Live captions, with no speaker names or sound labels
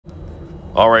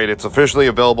All right, it's officially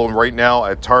available right now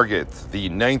at Target. The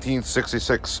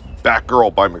 1966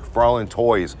 Batgirl by McFarlane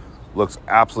Toys looks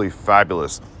absolutely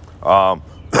fabulous.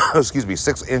 Excuse me,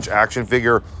 6-inch action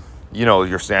figure. You know,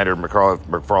 your standard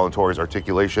McFarlane Toys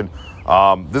articulation.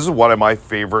 This is one of my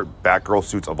favorite Batgirl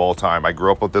suits of all time. I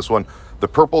grew up with this one. The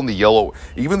purple and the yellow,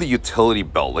 even the utility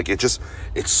belt, like it's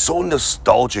so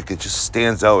nostalgic. It just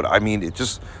stands out. I mean, it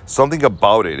just, something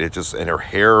about it. And her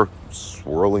hair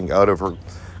swirling out of her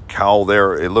cowl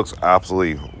there. It looks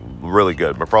absolutely really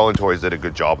good. McFarlane Toys did a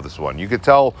good job with this one. You could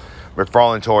tell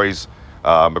McFarlane Toys,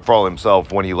 McFarlane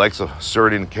himself, when he likes a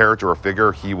certain character or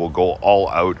figure, he will go all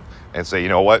out and say, you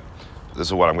know what, this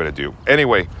is what I'm going to do.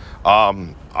 Anyway,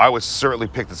 I would certainly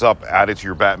pick this up, add it to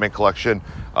your Batman collection.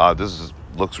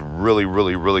 Looks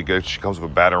really good. She comes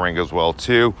with a Batarang as well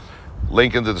too.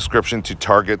 Link in the description to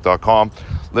target.com.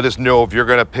 Let us know if you're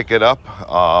going to pick it up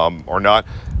or not.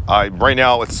 Right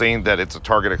now it's saying that it's a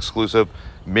Target exclusive.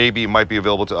 Maybe it might be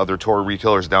available to other toy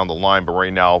retailers down the line, but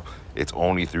right now it's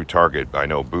only through Target. I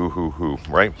know, boo hoo hoo,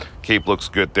 right? Cape looks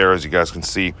good there, as you guys can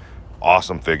see.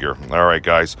 Awesome figure. All right,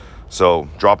 guys. So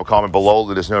drop a comment below.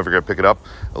 Let us know if you're going to pick it up.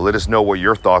 Let us know what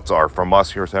your thoughts are. From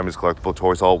us here at Sammy's Collectible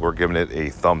Toys Haul, we're giving it a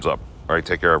thumbs up. All right,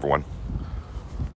 take care, everyone.